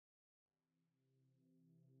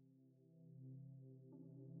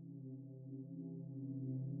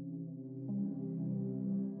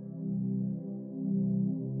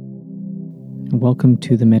welcome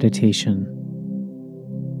to the meditation.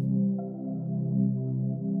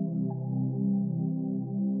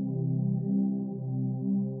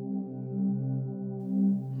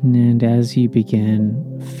 And as you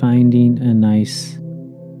begin finding a nice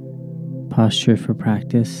posture for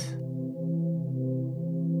practice,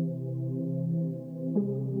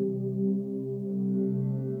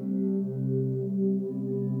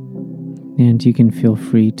 and you can feel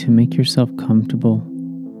free to make yourself comfortable.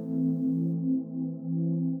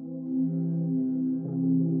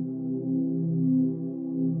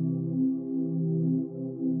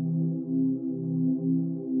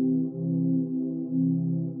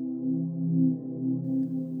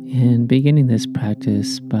 And beginning this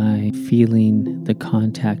practice by feeling the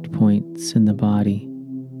contact points in the body.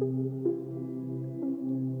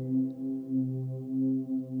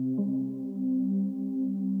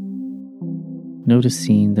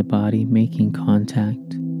 Noticing the body making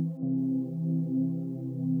contact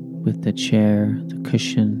with the chair, the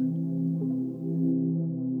cushion,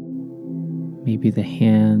 maybe the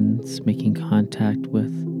hands making contact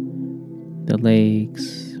with the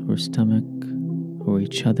legs or stomach or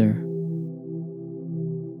each other.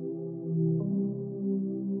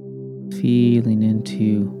 Feeling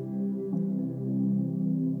into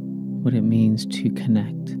what it means to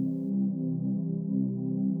connect.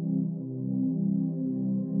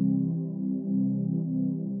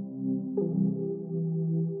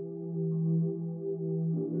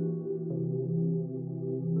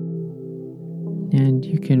 And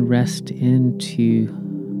you can rest into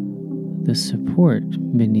the support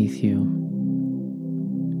beneath you.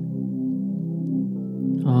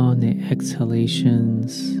 On the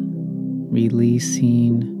exhalations,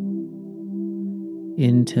 releasing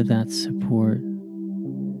into that support.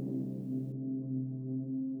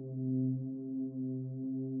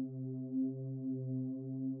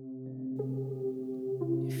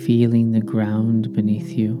 Feeling the ground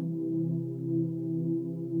beneath you.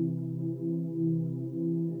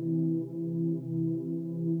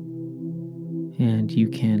 And you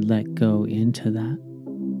can let go into that.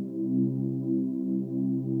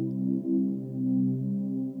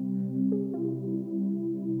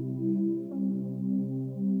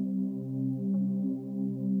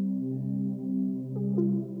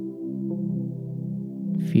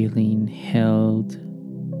 Feeling held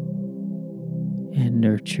and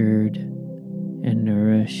nurtured and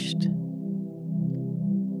nourished.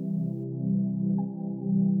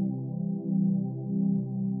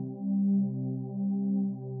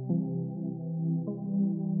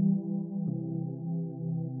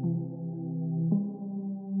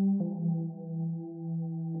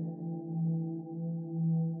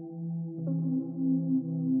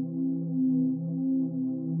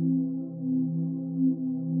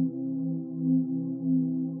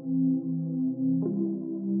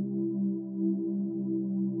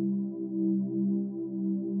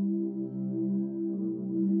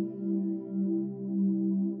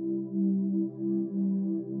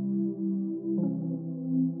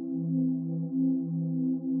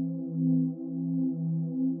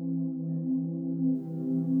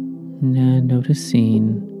 And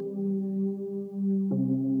noticing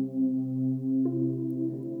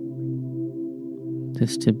the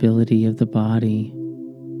stability of the body.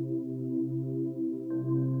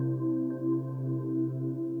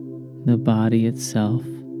 The body itself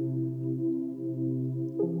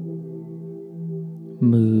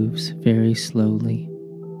moves very slowly.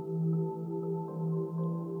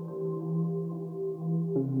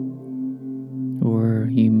 Or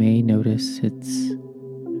you may notice it's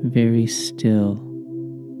very still.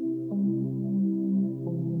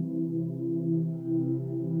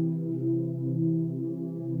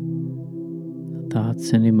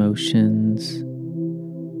 Thoughts and emotions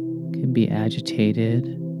can be agitated,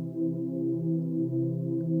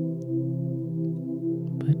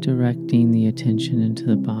 but directing the attention into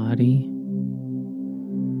the body,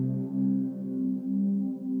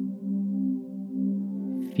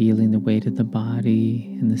 feeling the weight of the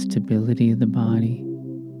body and the stability of the body.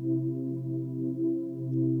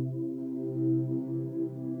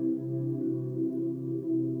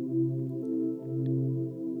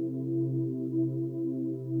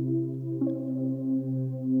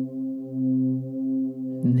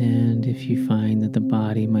 And if you find that the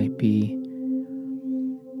body might be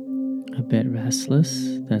a bit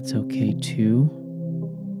restless, that's okay too.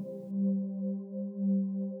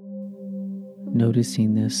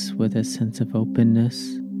 Noticing this with a sense of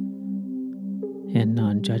openness and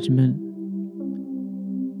non-judgment.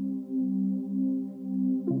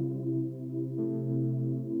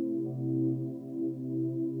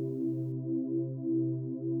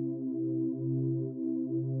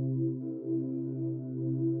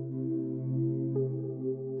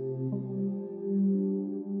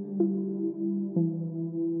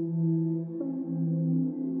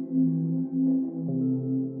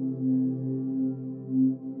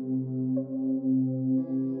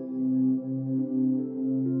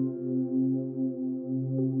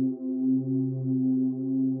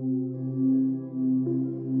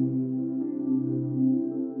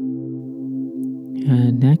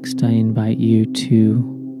 And next, I invite you to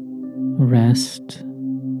rest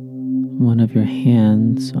one of your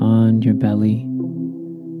hands on your belly.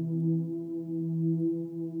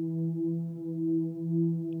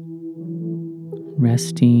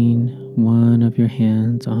 Resting one of your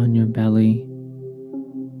hands on your belly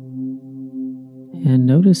and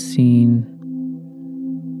noticing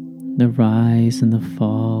the rise and the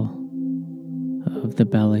fall of the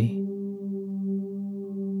belly.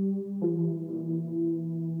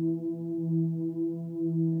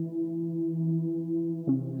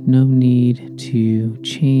 No need to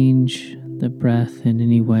change the breath in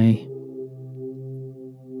any way.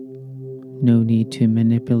 No need to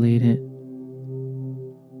manipulate it.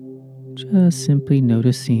 Just simply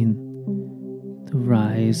noticing the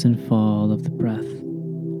rise and fall of the breath.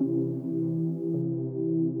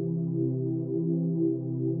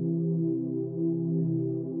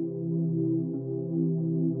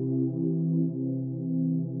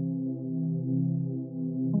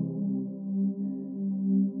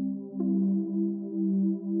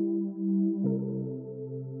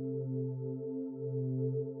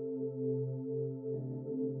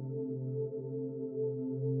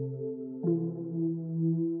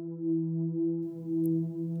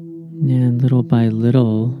 And little by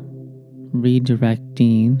little,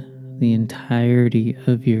 redirecting the entirety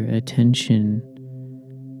of your attention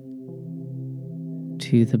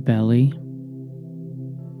to the belly,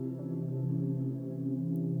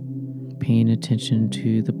 paying attention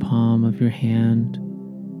to the palm of your hand,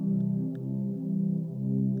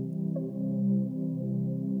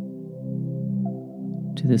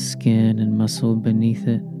 to the skin and muscle beneath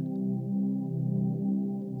it.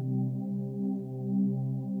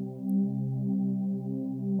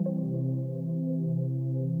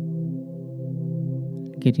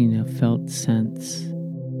 Getting a felt sense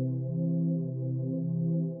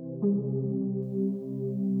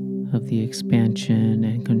of the expansion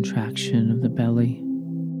and contraction of the belly.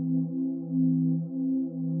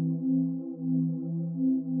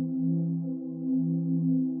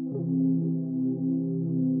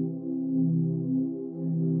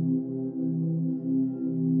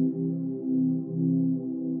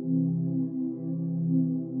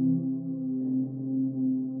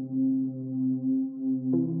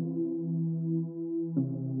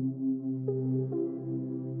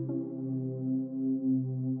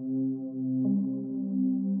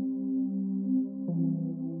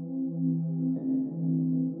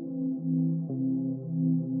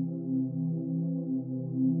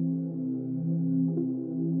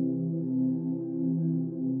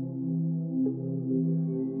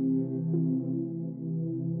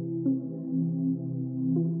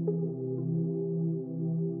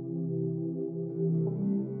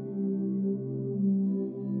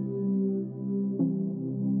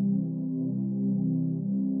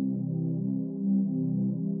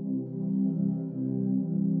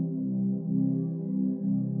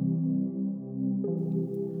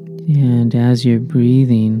 And as you're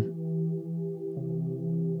breathing,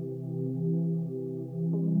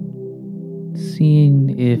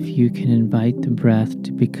 seeing if you can invite the breath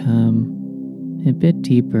to become a bit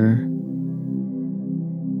deeper.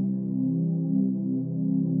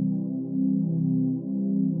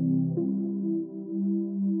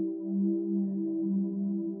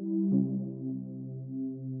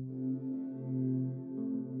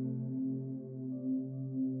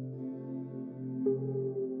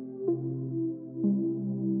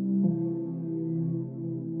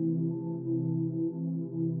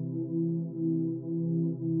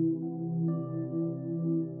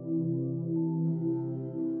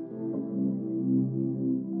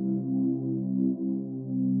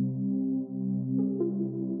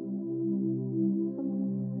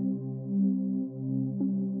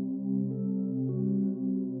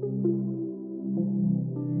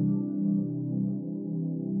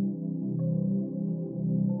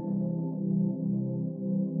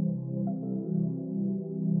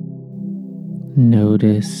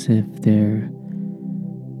 Notice if there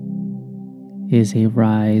is a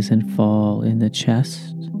rise and fall in the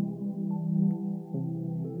chest.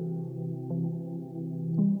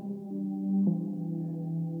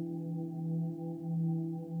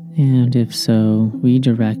 And if so,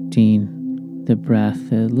 redirecting the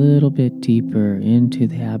breath a little bit deeper into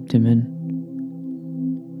the abdomen.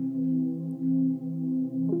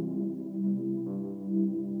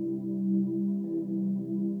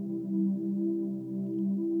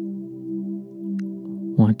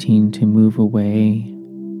 Wanting to move away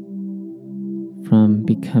from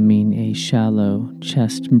becoming a shallow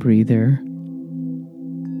chest breather.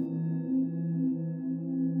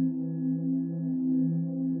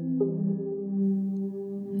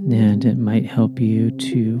 And it might help you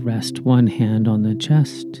to rest one hand on the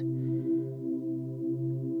chest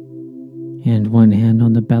and one hand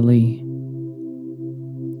on the belly.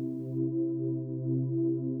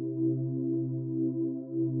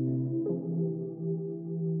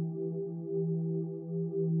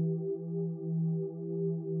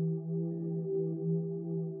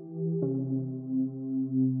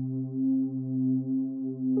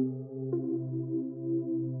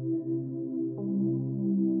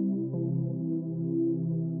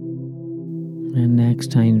 And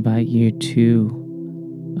next, I invite you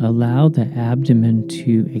to allow the abdomen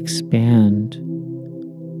to expand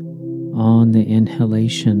on the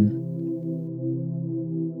inhalation.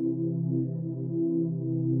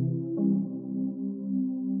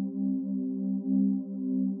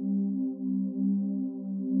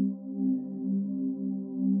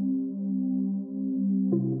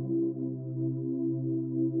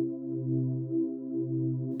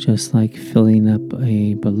 Just like filling up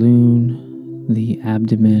a balloon, the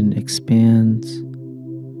abdomen expands.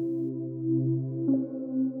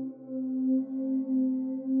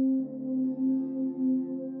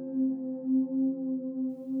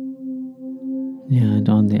 And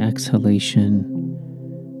on the exhalation,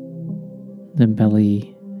 the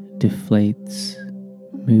belly deflates,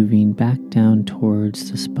 moving back down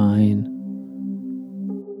towards the spine.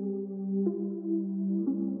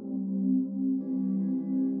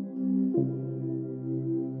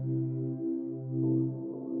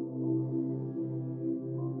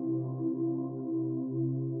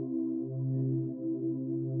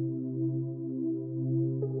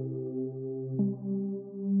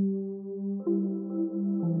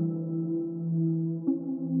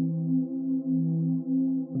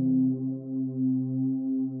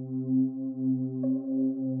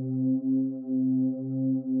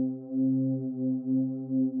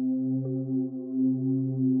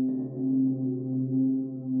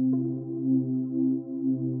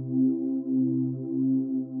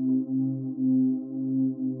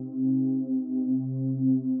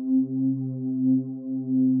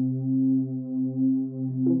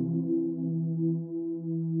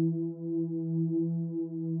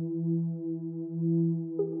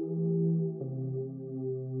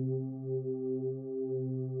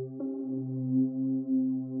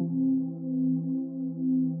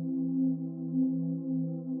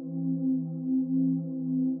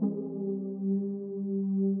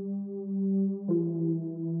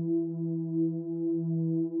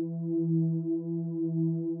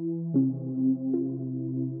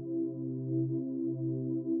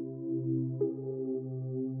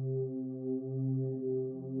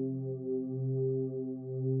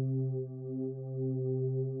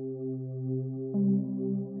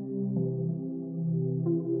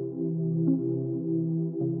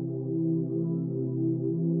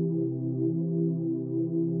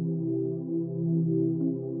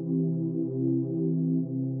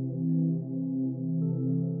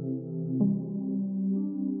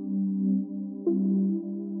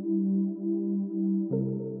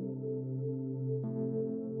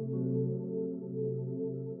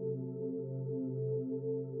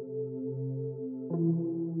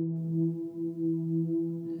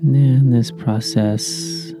 And this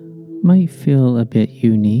process might feel a bit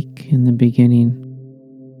unique in the beginning.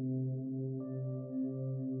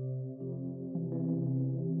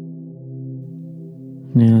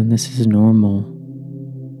 And this is normal.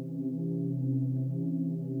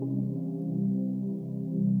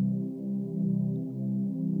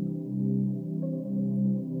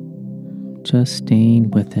 Just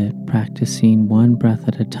staying with it, practicing one breath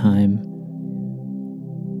at a time.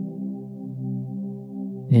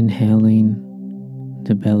 Inhaling,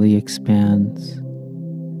 the belly expands.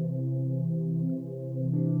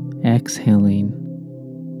 Exhaling,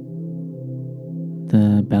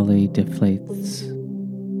 the belly deflates.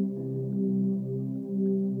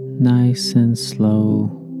 Nice and slow,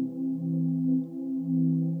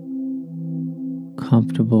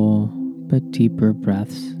 comfortable but deeper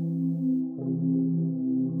breaths,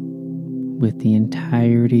 with the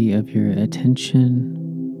entirety of your attention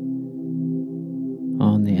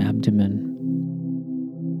on the abdomen.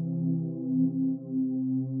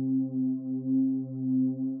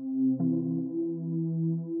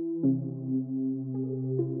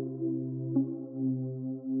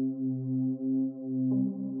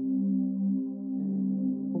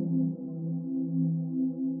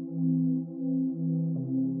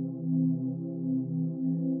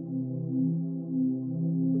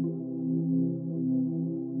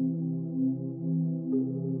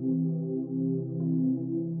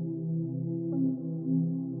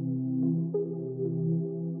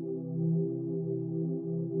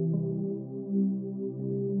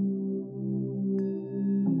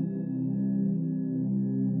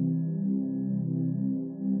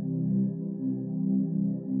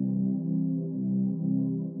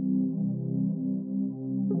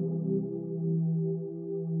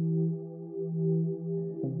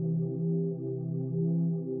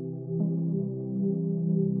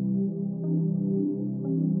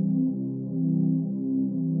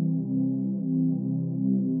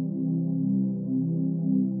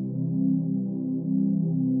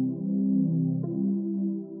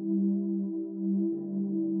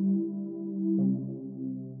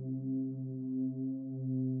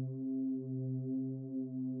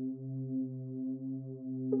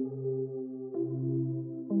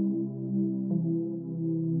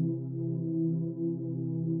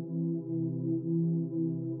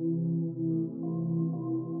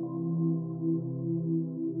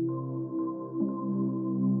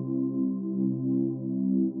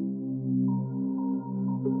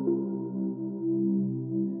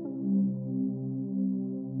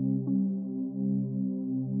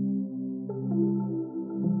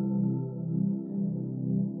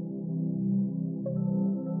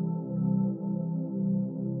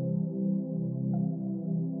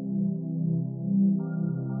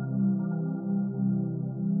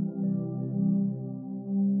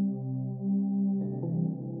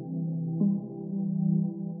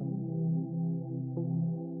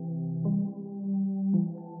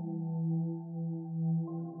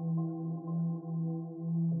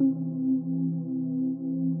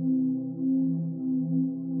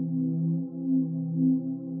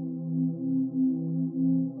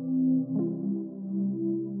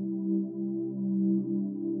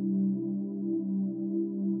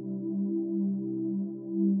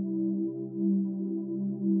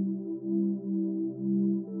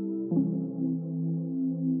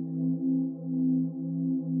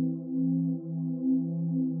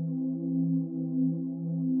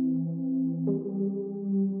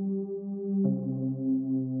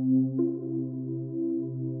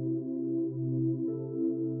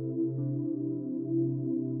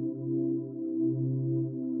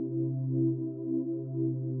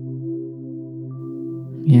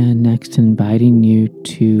 And next, inviting you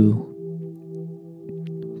to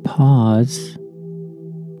pause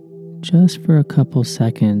just for a couple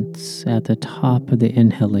seconds at the top of the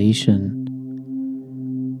inhalation,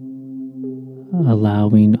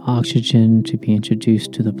 allowing oxygen to be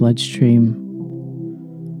introduced to the bloodstream.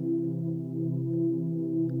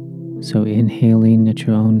 So inhaling at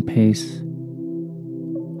your own pace,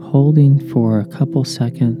 holding for a couple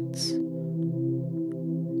seconds,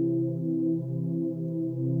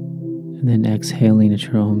 and then exhaling at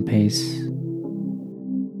your own pace.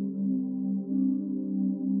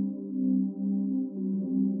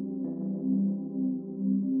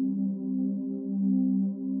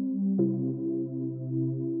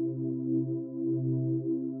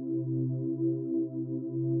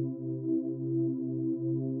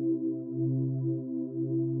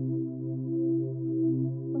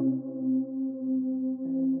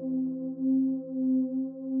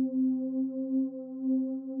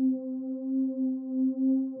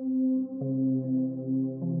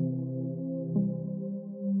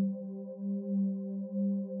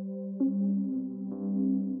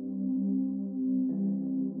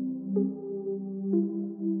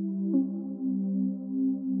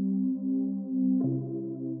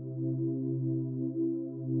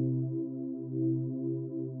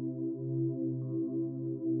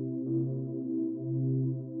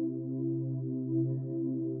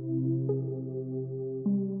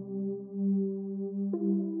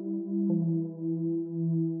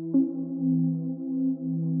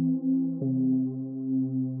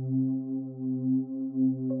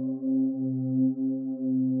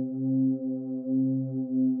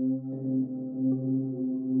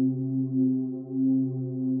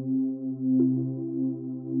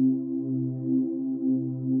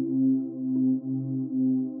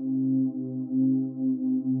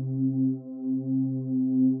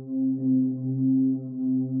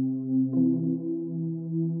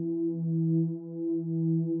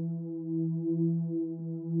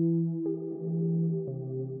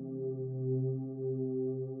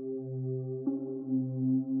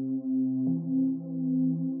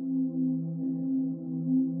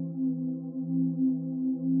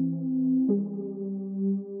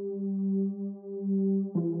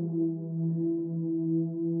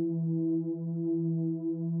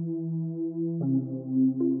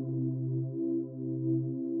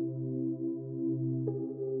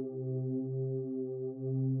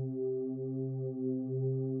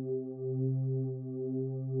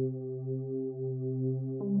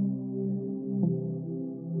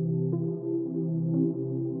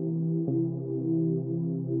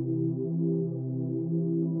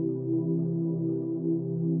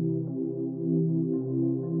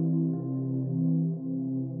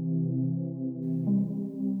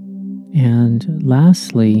 And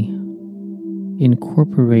lastly,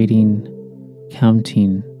 incorporating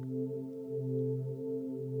counting.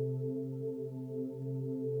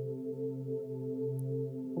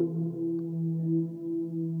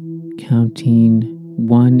 Counting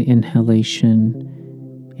one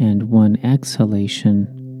inhalation and one exhalation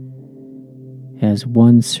as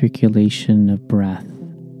one circulation of breath.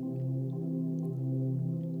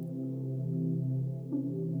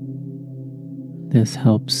 This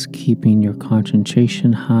helps keeping your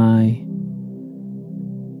concentration high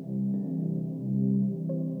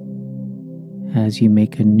as you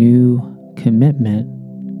make a new commitment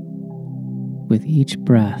with each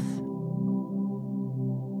breath.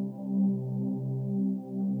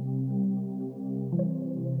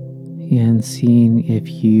 And seeing if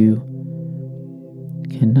you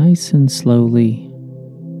can nice and slowly,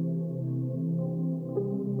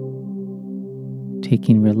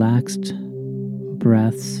 taking relaxed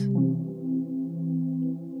breaths,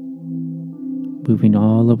 moving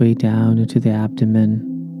all the way down into the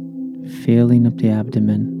abdomen, filling up the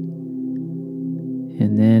abdomen,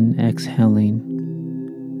 and then exhaling,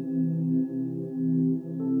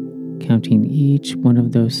 counting each one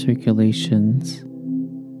of those circulations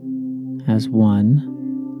as one,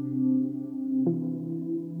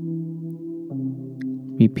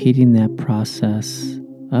 repeating that process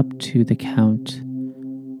up to the count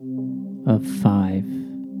of 5.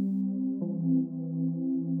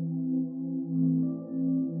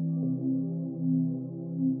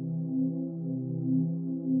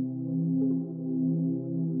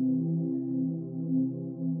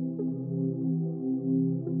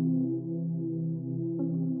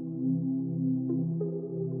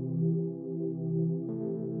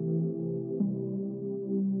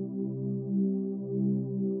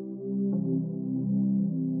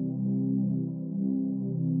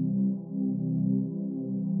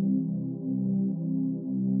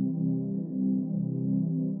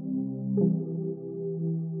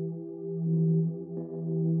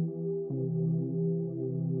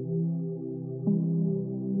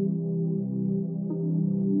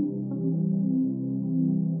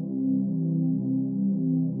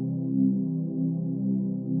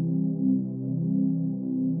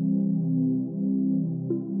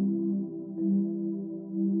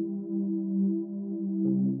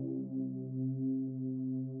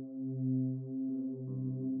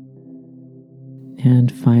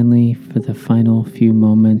 And finally, for the final few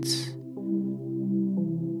moments,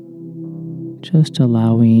 just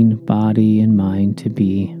allowing body and mind to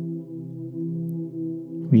be,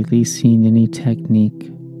 releasing any technique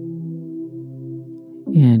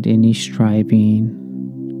and any striving,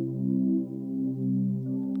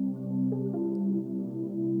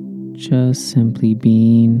 just simply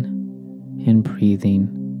being and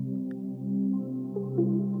breathing.